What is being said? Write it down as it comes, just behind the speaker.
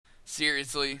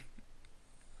Seriously,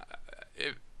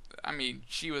 it, I mean,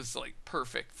 she was like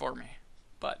perfect for me.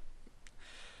 But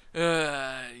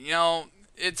you know,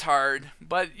 it's hard.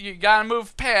 But you gotta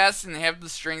move past and have the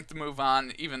strength to move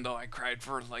on. Even though I cried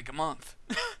for like a month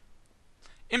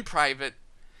in private,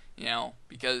 you know,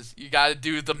 because you gotta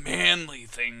do the manly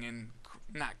thing and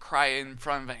not cry in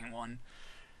front of anyone.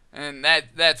 And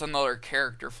that's another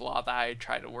character flaw that I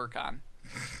try to work on.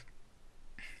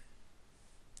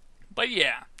 But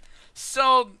yeah,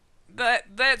 so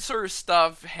that sort of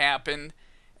stuff happened,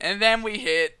 and then we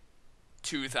hit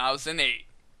 2008.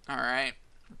 All right,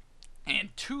 and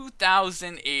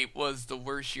 2008 was the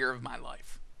worst year of my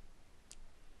life,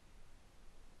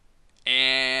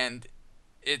 and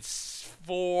it's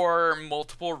for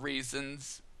multiple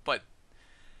reasons, but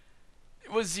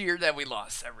it was the year that we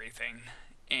lost everything,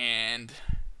 and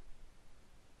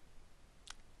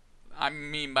I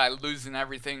mean by losing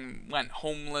everything, went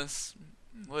homeless,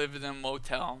 lived in a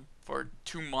motel for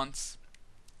 2 months.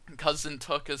 Cousin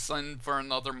took us in for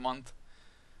another month,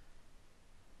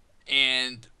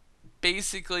 and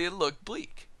basically it looked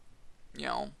bleak. You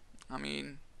know, I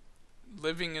mean,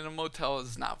 living in a motel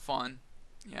is not fun.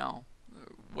 You know,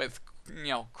 with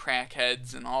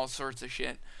crackheads and all sorts of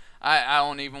shit. I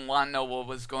don't even want to know what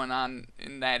was going on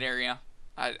in that area.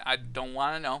 I don't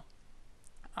want to know.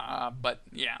 But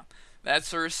yeah, that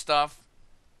sort of stuff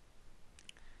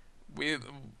we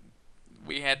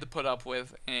we had to put up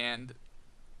with, and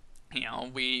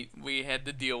we had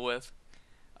to deal with.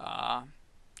 Uh,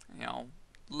 you know,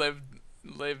 lived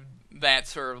lived that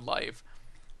sort of life,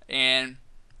 and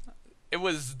it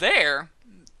was there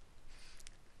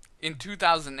in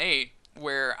 2008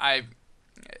 where I,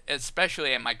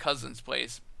 especially at my cousin's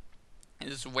place,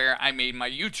 is where I made my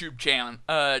YouTube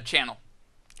channel,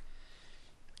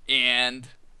 and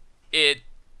it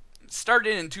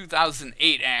started in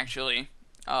 2008 actually.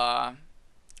 Uh,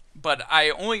 but I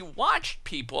only watched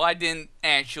people. I didn't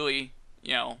actually,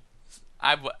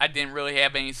 I didn't really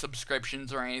have any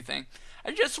subscriptions or anything.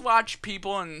 I just watched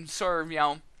people and sort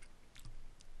of,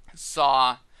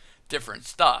 saw different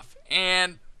stuff.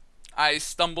 And I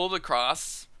stumbled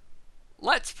across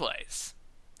Let's Plays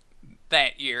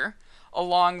that year,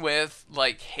 along with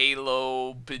like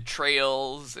Halo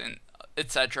betrayals and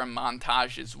etc.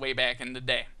 montages way back in the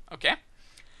day. Okay?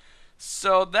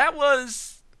 So that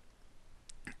was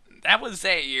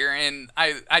that year, and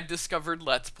I discovered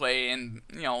Let's Play and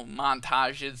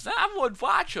montages. I would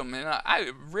watch them, and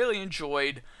I really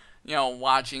enjoyed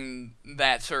watching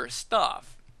that sort of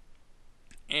stuff.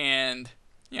 And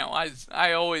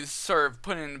I always sort of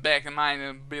put it in the back of my mind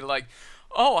and be like,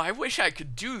 oh, I wish I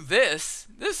could do this.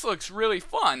 This looks really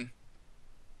fun.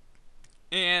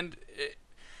 And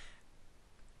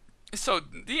so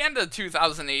the end of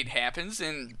 2008 happens,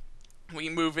 and we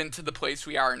move into the place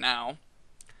we are now.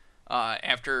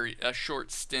 After a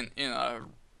short stint in a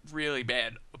really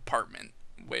bad apartment,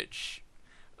 which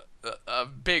a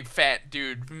big fat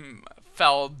dude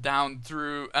fell down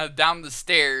the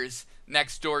stairs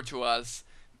next door to us,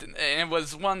 and it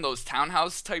was one of those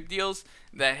townhouse type deals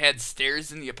that had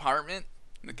stairs in the apartment.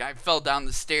 The guy fell down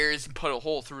the stairs and put a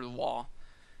hole through the wall.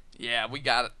 Yeah, we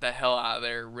got the hell out of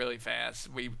there really fast.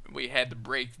 We had to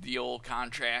break the old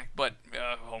contract, but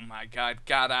oh my god,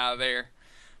 got out of there.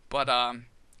 But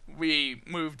we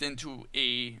moved into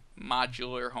a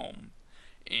modular home,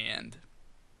 and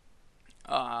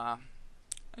uh,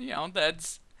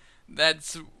 that's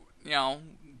the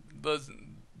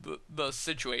the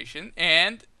situation,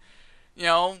 and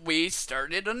we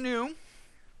started anew,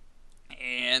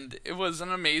 and it was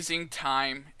an amazing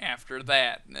time after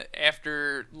that.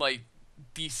 After like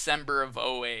December of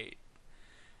 '08,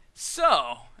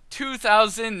 so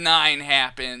 2009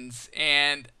 happens,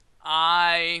 and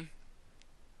I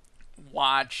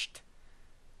watched.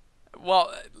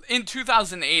 Well, in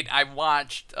 2008, I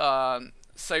watched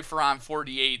Cypher on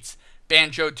 48's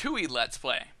Banjo Tooie Let's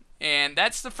Play, and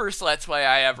that's the first Let's Play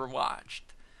I ever watched.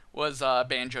 Was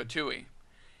Banjo Tooie,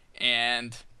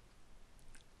 and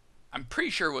I'm pretty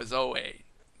sure it was '08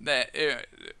 that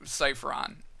Cypher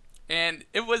on, and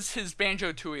it was his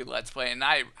Banjo Tooie Let's Play, and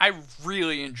I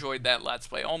really enjoyed that Let's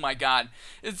Play. Oh my god,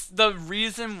 it's the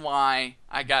reason why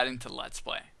I got into Let's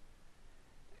Play.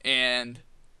 And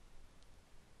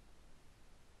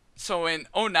so in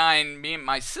 '09, me and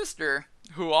my sister,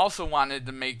 who also wanted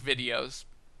to make videos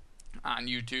on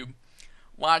YouTube,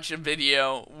 watched a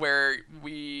video where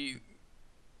we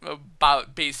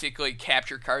about basically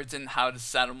capture cards and how to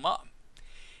set them up.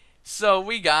 So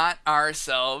we got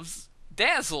ourselves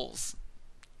Dazzles.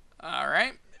 All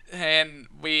right, and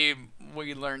we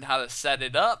learned how to set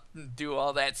it up, and do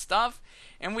all that stuff,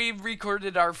 and we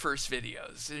recorded our first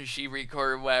videos. She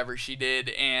recorded whatever she did,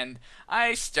 and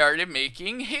I started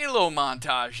making Halo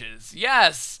montages.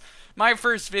 Yes! My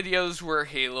first videos were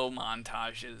Halo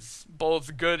montages,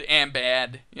 both good and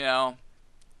bad,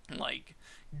 like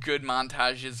good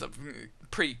montages of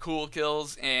pretty cool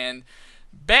kills and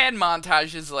bad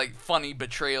montages like funny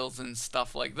betrayals and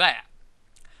stuff like that.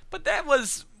 But that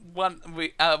was what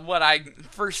I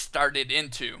first started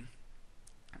into.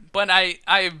 But I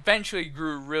eventually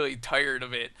grew really tired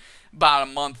of it. About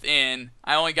a month in,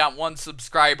 I only got one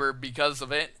subscriber because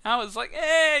of it. I was like,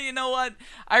 you know what?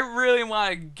 I really want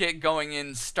to get going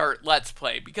and start Let's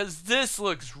Play because this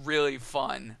looks really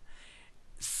fun.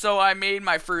 So I made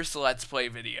my first Let's Play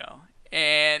video.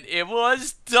 And it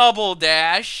was Double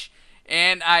Dash.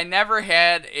 And I never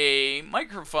had a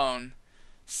microphone.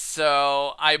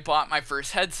 So I bought my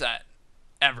first headset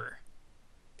ever.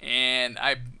 And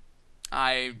I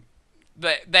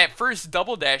that first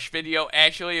Double Dash video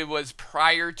actually was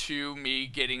prior to me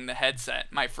getting the headset,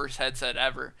 my first headset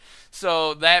ever.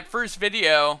 So that first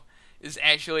video is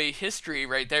actually history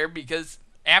right there because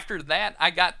after that I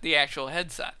got the actual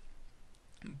headset.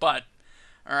 But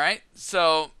alright,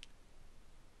 so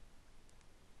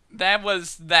that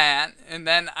was that, and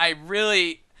then I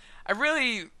really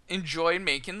enjoyed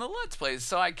making the Let's Plays,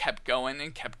 so I kept going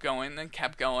and kept going and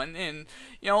kept going, and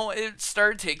it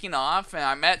started taking off, and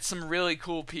I met some really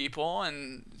cool people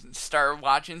and started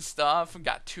watching stuff and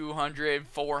got 200,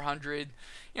 400,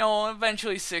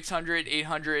 eventually 600,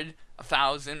 800,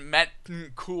 1,000, met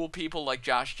cool people like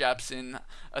Josh Jepson,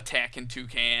 Attacking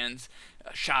Toucans,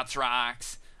 Shots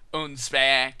Rocks,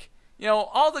 Unspac,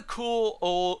 all the cool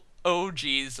old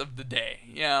OGs of the day,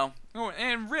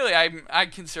 and really I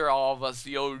consider all of us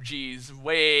the OGs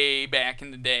way back in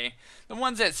the day, the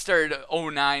ones that started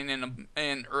 09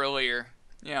 and earlier,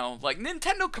 like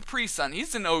Nintendo Capri Sun,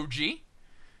 he's an OG,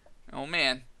 oh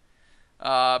man,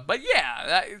 but yeah,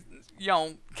 that,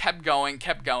 kept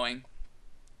going,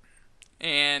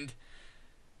 and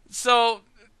so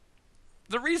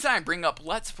the reason I bring up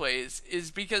Let's Plays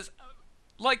is because,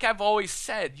 like I've always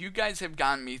said, you guys have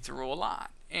gotten me through a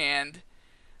lot. And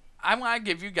I want to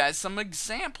give you guys some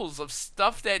examples of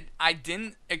stuff that I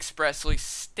didn't expressly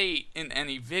state in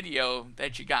any video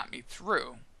that you got me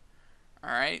through.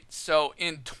 Alright, so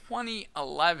in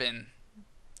 2011,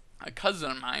 a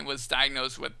cousin of mine was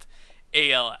diagnosed with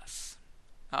ALS.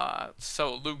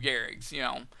 So Lou Gehrig's,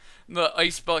 the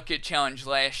Ice Bucket Challenge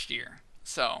last year.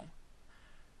 So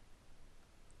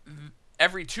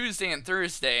every Tuesday and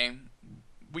Thursday,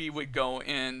 we would go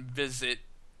and visit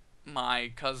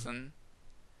my cousin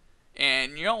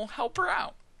and help her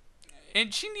out,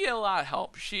 and she needed a lot of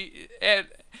help. She at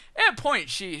a point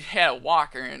she had a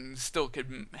walker and still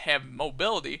could have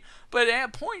mobility, but at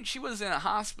a point she was in a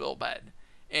hospital bed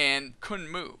and couldn't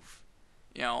move,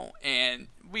 and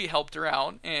we helped her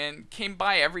out and came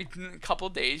by every couple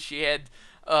of days. She had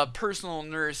a personal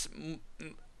nurse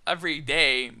every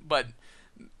day, but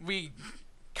we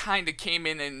kind of came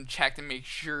in and checked to make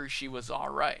sure she was all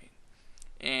right.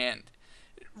 And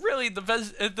really, the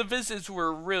visits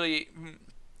were really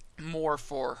more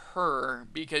for her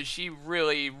because she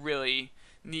really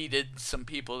needed some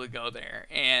people to go there.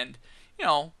 And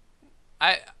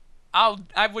I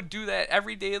would do that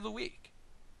every day of the week.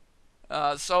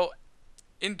 So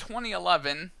in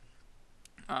 2011,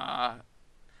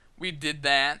 we did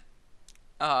that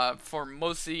for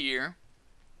most of the year.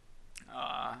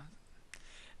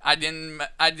 I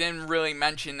didn't really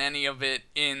mention any of it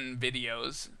in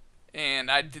videos,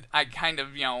 and I kind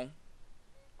of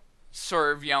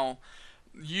sort of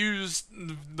used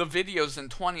the videos in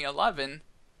 2011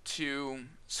 to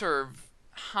sort of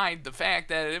hide the fact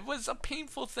that it was a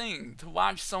painful thing to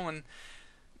watch someone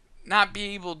not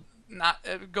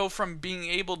go from being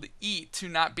able to eat to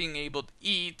not being able to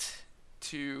eat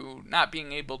to not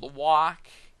being able to walk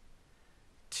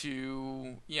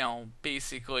to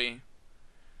basically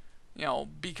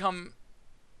become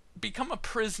a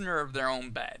prisoner of their own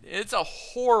bed. It's a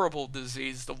horrible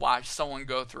disease to watch someone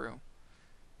go through.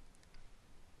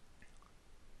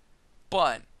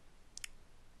 But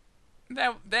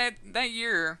that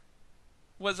year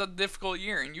was a difficult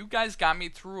year, and you guys got me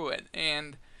through it,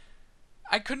 and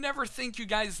I could never thank you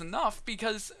guys enough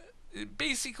because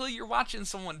basically you're watching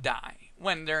someone die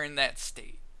when they're in that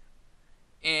state.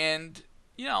 And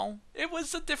it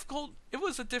was a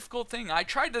difficult thing. I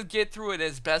tried to get through it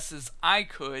as best as I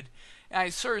could, and I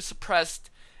sort of suppressed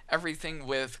everything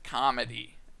with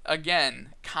comedy.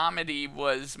 Again, comedy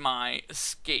was my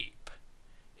escape,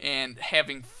 and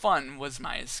having fun was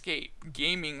my escape.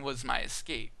 Gaming was my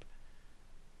escape.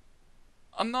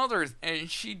 And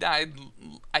she died,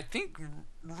 I think,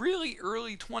 really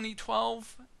early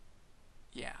 2012.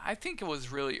 Yeah, I think it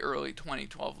was really early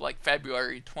 2012, like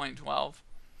February 2012.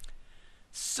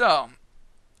 So,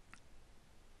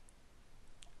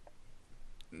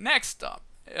 next up,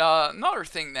 another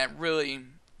thing that really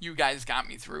you guys got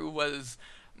me through was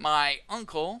my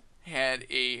uncle had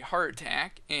a heart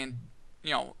attack and,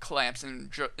 collapsed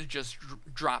and just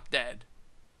dropped dead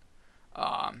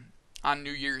on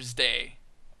New Year's Day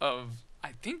of,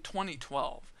 I think,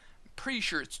 2012. I'm pretty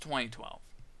sure it's 2012.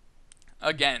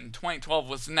 Again, 2012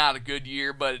 was not a good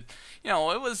year, but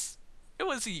it was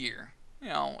a year.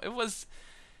 It was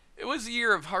a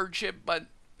year of hardship, but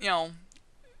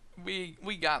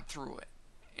we got through it.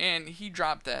 And he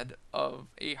dropped dead of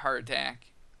a heart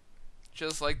attack,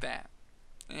 just like that.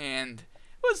 And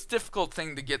it was a difficult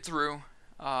thing to get through.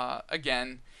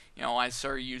 Again, I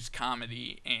sort of used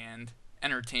comedy and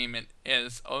entertainment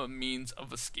as a means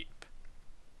of escape.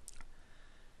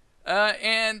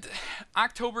 And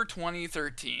October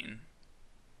 2013.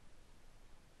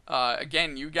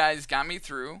 Again, you guys got me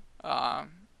through.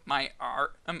 My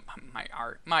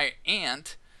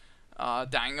aunt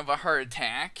dying of a heart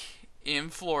attack in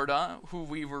Florida, who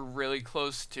we were really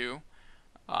close to,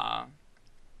 uh,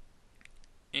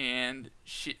 and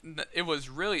it was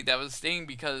really devastating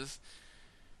because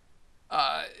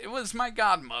it was my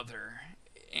godmother,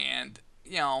 and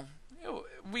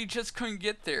we just couldn't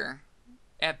get there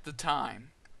at the time,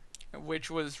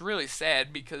 which was really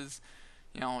sad because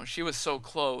she was so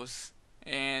close,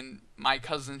 and my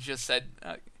cousins just said,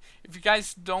 if you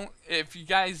guys don't, if you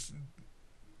guys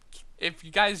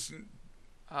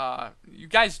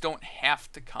don't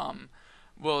have to come,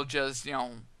 we'll just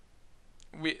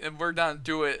we're gonna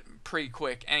do it pretty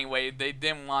quick anyway. They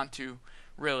didn't want to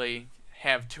really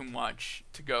have too much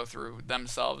to go through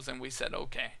themselves, and we said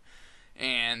okay.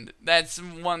 And that's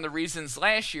one of the reasons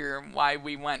last year why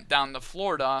we went down to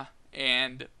Florida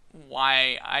and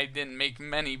why I didn't make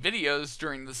many videos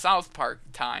during the South Park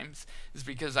times is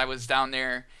because I was down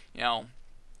there,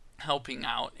 helping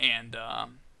out and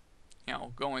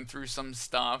going through some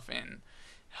stuff and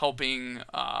helping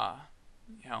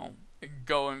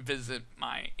go and visit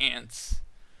my aunt's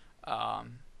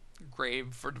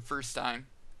grave for the first time,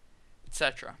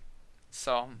 etc.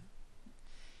 So,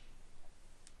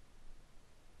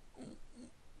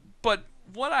 but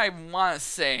what I want to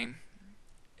say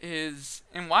is,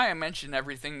 and why I mentioned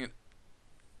everything,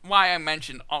 why I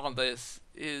mentioned all this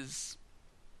is,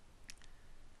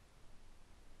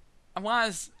 I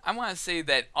want to say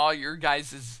that all your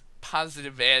guys'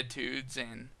 positive attitudes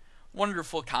and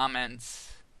wonderful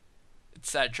comments,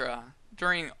 etc.,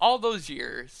 during all those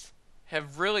years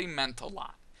have really meant a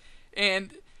lot.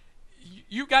 And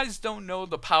you guys don't know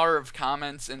the power of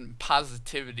comments and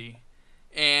positivity.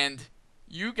 And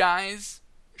you guys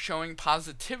showing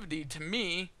positivity to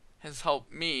me has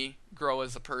helped me grow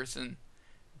as a person,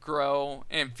 grow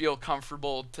and feel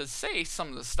comfortable to say some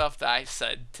of the stuff that I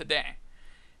said today.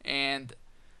 And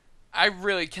I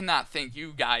really cannot thank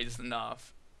you guys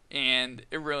enough. And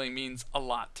it really means a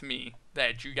lot to me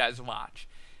that you guys watch.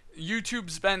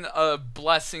 YouTube's been a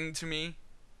blessing to me.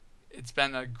 It's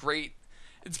been a great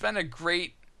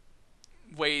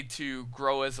way to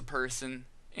grow as a person,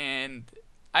 and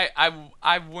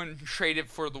I wouldn't trade it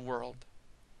for the world.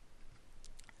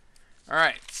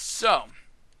 Alright, so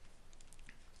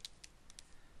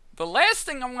the last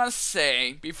thing I want to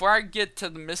say before I get to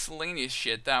the miscellaneous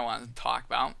shit that I want to talk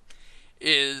about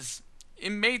is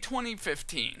in May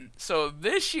 2015. So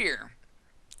this year,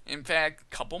 in fact,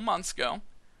 a couple months ago,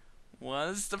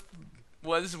 was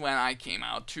when I came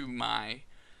out to my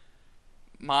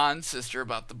mom and sister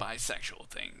about the bisexual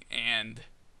thing, and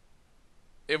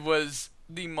it was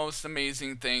the most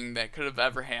amazing thing that could have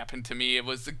ever happened to me. It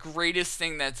was the greatest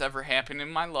thing that's ever happened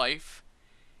in my life,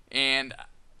 and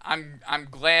I'm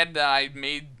glad that I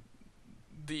made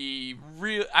the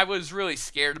real. I was really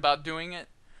scared about doing it,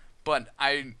 but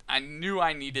I knew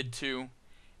I needed to,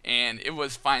 and it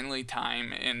was finally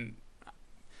time. And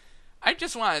I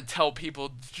just want to tell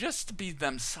people just to be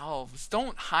themselves.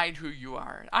 Don't hide who you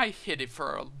are. I hid it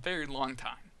for a very long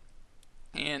time.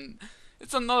 And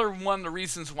it's another one of the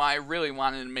reasons why I really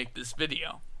wanted to make this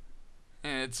video.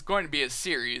 And it's going to be a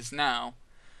series now.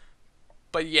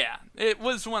 But yeah, it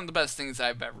was one of the best things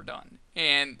I've ever done.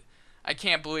 And I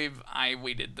can't believe I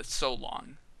waited so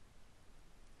long.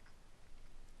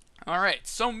 Alright,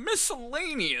 so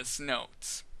miscellaneous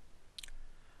notes.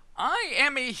 I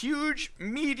am a huge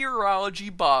meteorology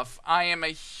buff. I am a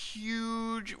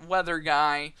huge weather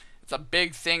guy. It's a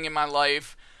big thing in my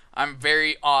life. I'm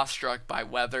very awestruck by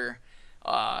weather,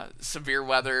 severe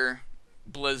weather,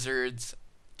 blizzards,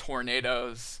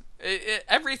 tornadoes.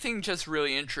 everything just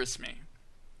really interests me.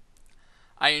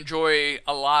 I enjoy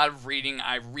a lot of reading.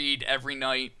 I read every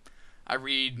night. I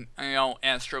read,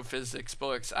 astrophysics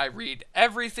books. I read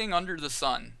everything under the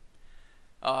sun.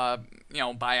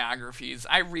 Biographies.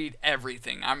 I read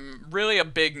everything. I'm really a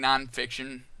big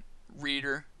nonfiction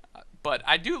reader, but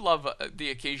I do love the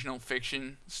occasional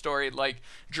fiction story, like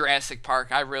Jurassic Park.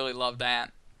 I really love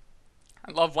that.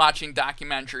 I love watching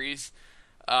documentaries.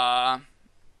 Uh,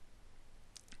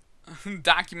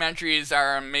 Documentaries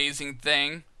are an amazing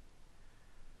thing.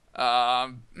 Uh,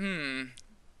 hmm,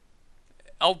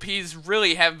 LPs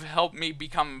really have helped me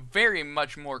become very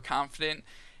much more confident,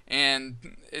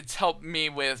 and it's helped me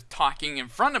with talking in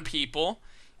front of people.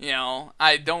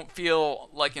 I don't feel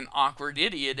like an awkward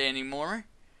idiot anymore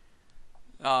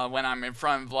when I'm in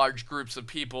front of large groups of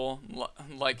people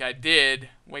like I did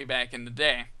way back in the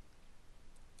day.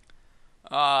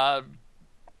 Uh,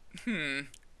 hmm.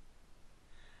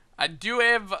 I do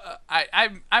have.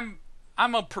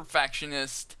 I'm a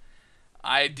perfectionist.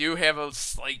 I do have a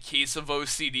slight case of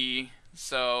OCD,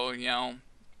 so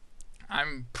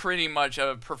I'm pretty much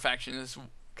a perfectionist when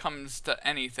it comes to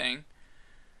anything.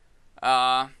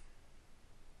 Uh,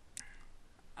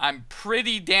 I'm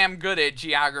pretty damn good at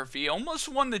geography. Almost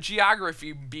won the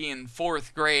geography bee in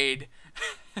fourth grade,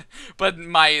 but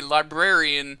my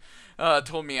librarian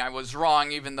told me I was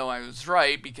wrong, even though I was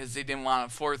right, because they didn't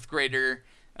want a fourth grader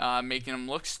making them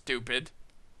look stupid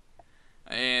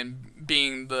and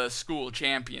being the school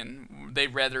champion.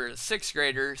 They'd rather a sixth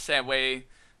grader, so that way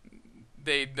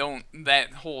they don't.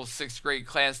 That whole sixth grade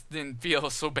class didn't feel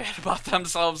so bad about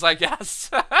themselves, I guess.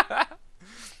 uh,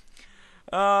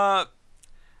 I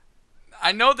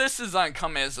know this is gonna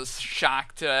come as a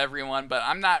shock to everyone, but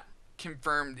I'm not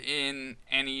confirmed in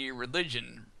any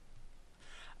religion.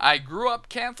 I grew up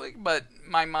Catholic, but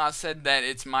my mom said that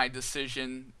it's my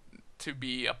decision to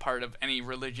be a part of any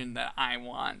religion that I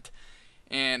want,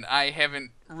 and I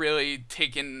haven't really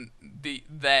taken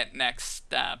that next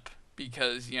step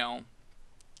because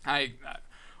I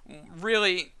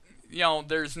really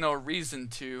there's no reason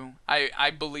to.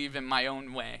 I believe in my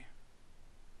own way.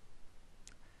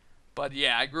 But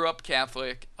yeah, I grew up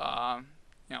Catholic.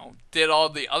 Did all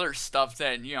the other stuff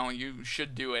that you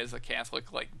should do as a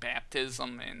Catholic, like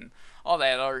baptism and all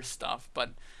that other stuff.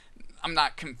 But I'm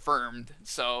not confirmed,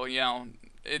 so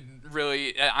it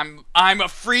really. I'm a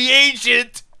free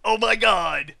agent. Oh my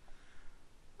god.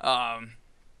 Um,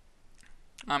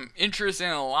 I'm interested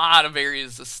in a lot of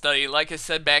areas of study. Like I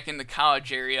said, back in the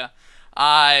college area,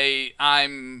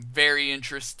 I'm very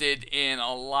interested in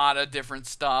a lot of different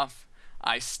stuff.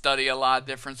 I study a lot of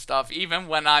different stuff. Even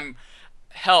when I'm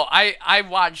hell, I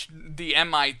watch the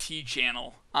MIT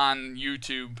channel on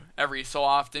YouTube every so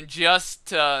often just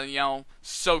to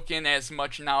soak in as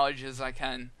much knowledge as I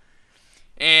can.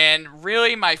 And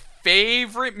really, my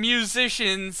favorite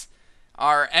musicians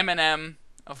are Eminem,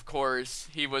 of course.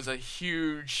 He was a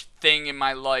huge thing in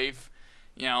my life.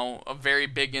 A very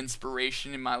big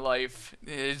inspiration in my life.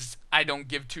 His I don't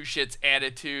give two shits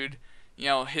attitude.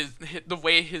 His the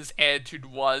way his attitude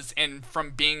was, and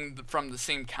from being from the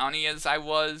same county as I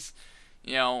was,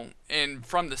 and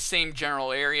from the same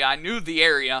general area. I knew the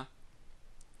area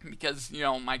because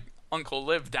my uncle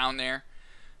lived down there.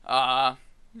 Uh,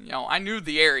 I knew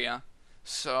the area,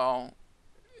 so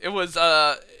it was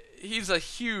he's a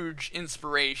huge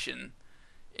inspiration,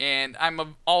 and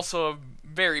also a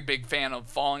very big fan of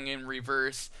Falling in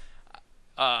Reverse,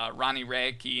 Ronnie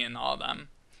Radke, and all them.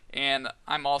 And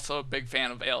I'm also a big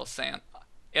fan of El Santa.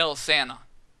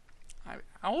 I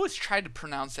always try to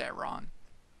pronounce that wrong.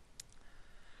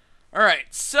 All right,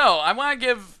 so I want to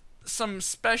give some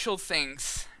special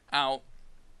thanks out.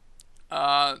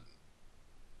 Uh,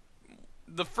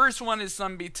 the first one is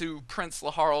going to be to Prince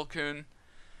Laharlkun,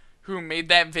 who made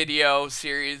that video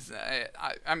series.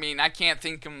 I mean, I can't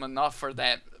thank him enough for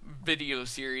that video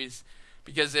series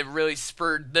because it really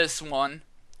spurred this one.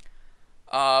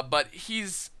 But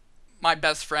he's my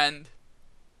best friend,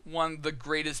 one of the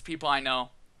greatest people I know,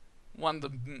 one of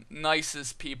the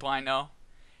nicest people I know.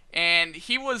 And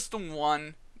he was the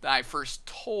one that I first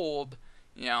told,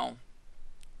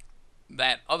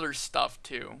 that other stuff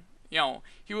to.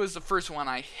 He was the first one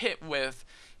I hit with,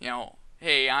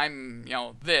 hey, I'm,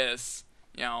 this,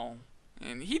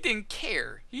 and he didn't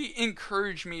care. He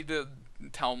encouraged me to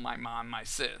tell my mom, my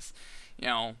sis,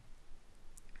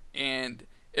 and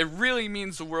it really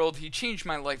means the world. He changed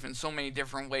my life in so many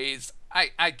different ways.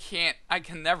 I can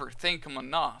never thank him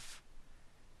enough,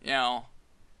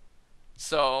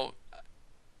 so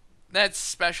that's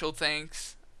special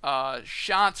thanks.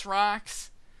 Shots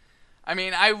Rocks. I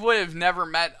mean, I would have never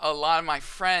met a lot of my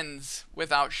friends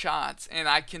without Shots, and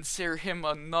I consider him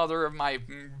another of my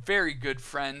very good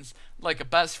friends, like a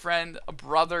best friend, a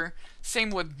brother.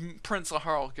 Same with Prince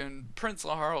Harlequin. Prince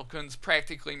Harlequin's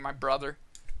practically my brother,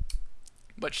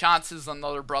 but Shots is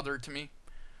another brother to me.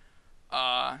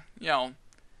 You know,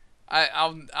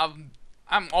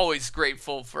 I'm always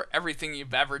grateful for everything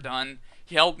you've ever done.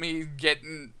 He helped me get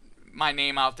my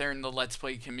name out there in the Let's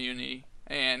Play community,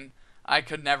 and I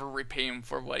could never repay him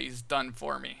for what he's done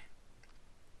for me.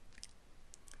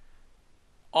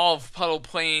 All of Puddle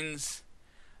Plains,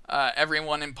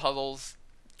 everyone in Puddles,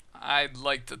 I'd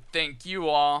like to thank you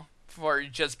all for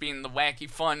just being the wacky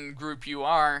fun group you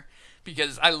are,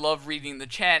 because I love reading the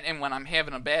chat, and when I'm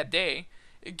having a bad day,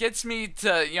 it gets me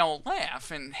to,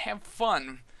 laugh and have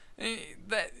fun.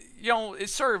 That, it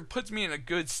sort of puts me in a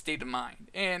good state of mind,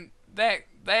 and that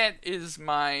is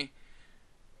my,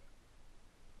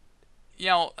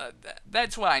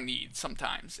 that's what I need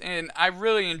sometimes, and I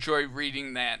really enjoy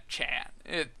reading that chat.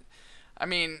 I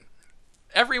mean,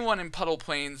 everyone in Puddle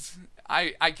Plains,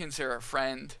 I consider a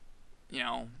friend,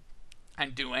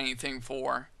 I'd do anything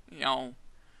for,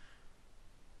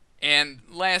 and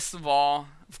last of all,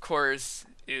 of course,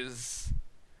 is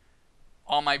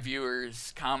all my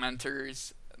viewers,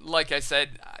 commenters. Like I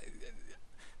said,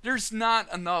 there's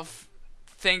not enough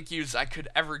thank yous I could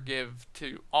ever give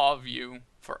to all of you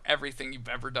for everything you've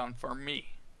ever done for me.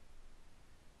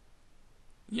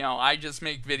 I just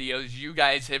make videos. You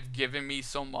guys have given me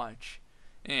so much,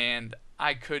 and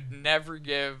I could never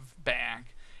give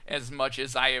back as much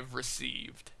as I have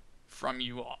received from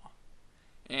you all.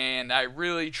 And I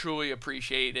really, truly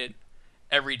appreciate it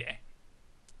every day.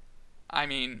 I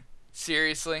mean,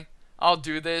 seriously, I'll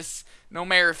do this no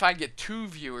matter if I get 2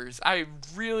 viewers. I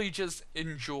really just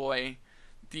enjoy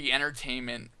the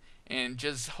entertainment and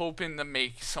just hoping to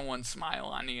make someone smile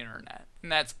on the internet. And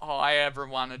that's all I ever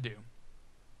want to do.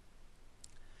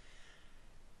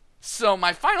 So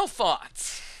my final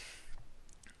thoughts.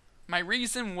 My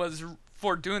reason was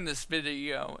for doing this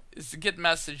video is to get the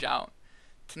message out,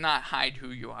 to not hide who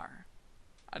you are.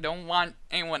 I don't want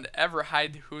anyone to ever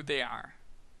hide who they are.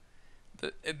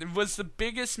 It was the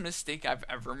biggest mistake I've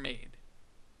ever made,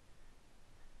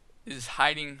 is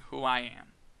hiding who I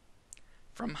am.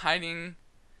 From hiding,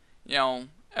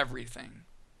 everything.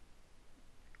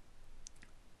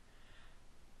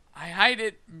 I hide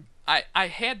it. I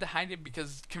had to hide it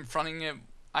because confronting it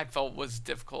I felt was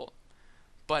difficult.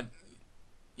 But,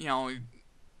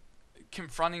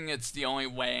 confronting it's the only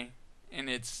way, and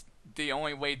it's the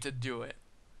only way to do it.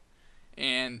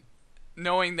 And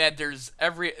knowing that there's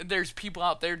people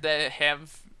out there that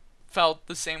have felt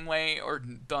the same way or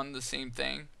done the same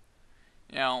thing,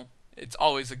 it's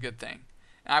always a good thing.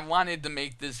 And I wanted to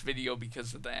make this video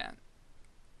because of that.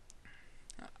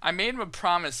 I made a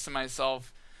promise to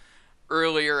myself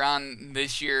earlier on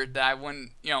this year that I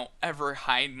wouldn't, ever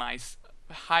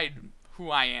hide who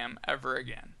I am ever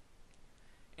again.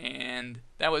 And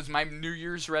that was my New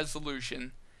Year's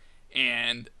resolution,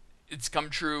 and it's come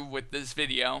true with this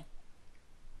video.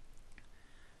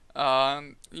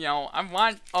 I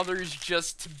want others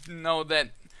just to know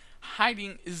that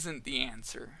hiding isn't the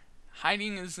answer.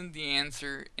 Hiding isn't the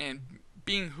answer, and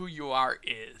being who you are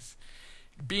is.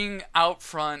 Being out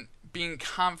front, being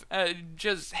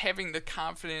just having the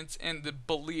confidence and the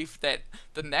belief that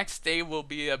the next day will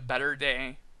be a better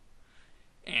day,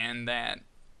 and that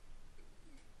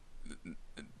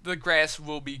the grass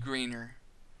will be greener.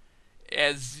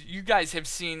 As you guys have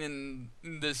seen in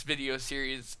this video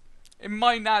series, it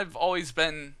might not have always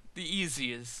been the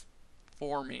easiest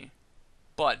for me,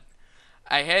 but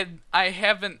I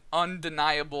have an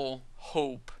undeniable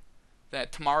hope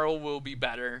that tomorrow will be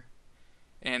better,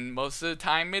 and most of the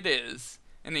time it is.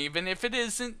 And even if it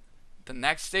isn't, the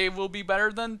next day will be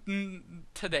better than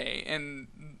today,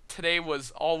 and today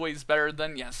was always better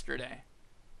than yesterday.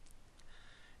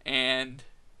 And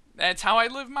that's how I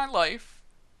live my life.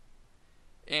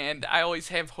 And I always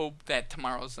have hope that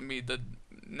tomorrow's going to be the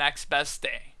next best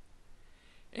day.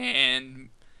 And,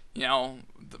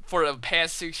 for the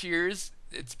past 6 years,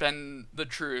 it's been the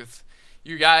truth.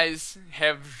 You guys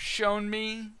have shown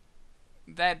me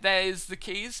that is the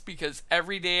case, because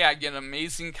every day I get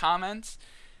amazing comments,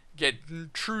 get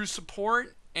true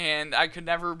support, and I could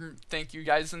never thank you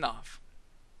guys enough.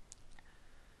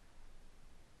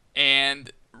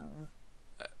 And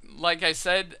like I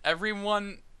said,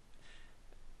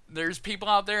 there's people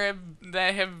out there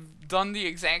that have done the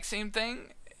exact same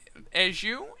thing as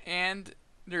you, and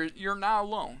you're not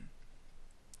alone.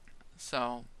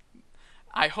 So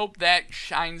I hope that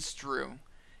shines through.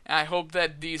 And I hope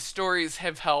that these stories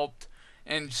have helped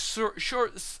and sort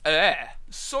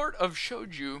of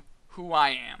showed you who I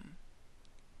am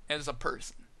as a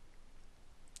person,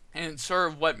 and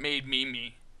sort of what made me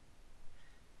me.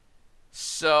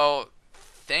 So,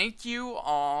 thank you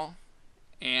all,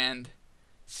 and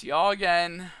see y'all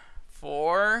again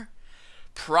for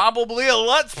probably a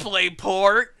Let's Play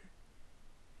port.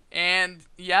 And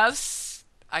yes,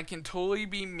 I can totally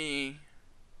be me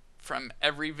from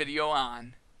every video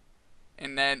on.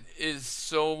 And that is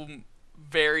so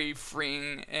very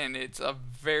freeing, and it's a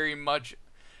very much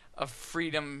a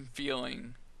freedom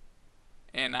feeling.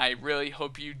 And I really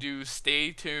hope you do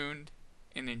stay tuned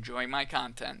and enjoy my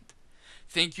content.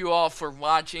 Thank you all for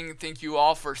watching. Thank you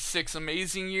all for 6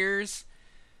 amazing years.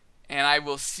 And I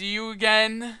will see you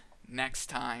again next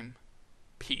time.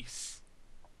 Peace.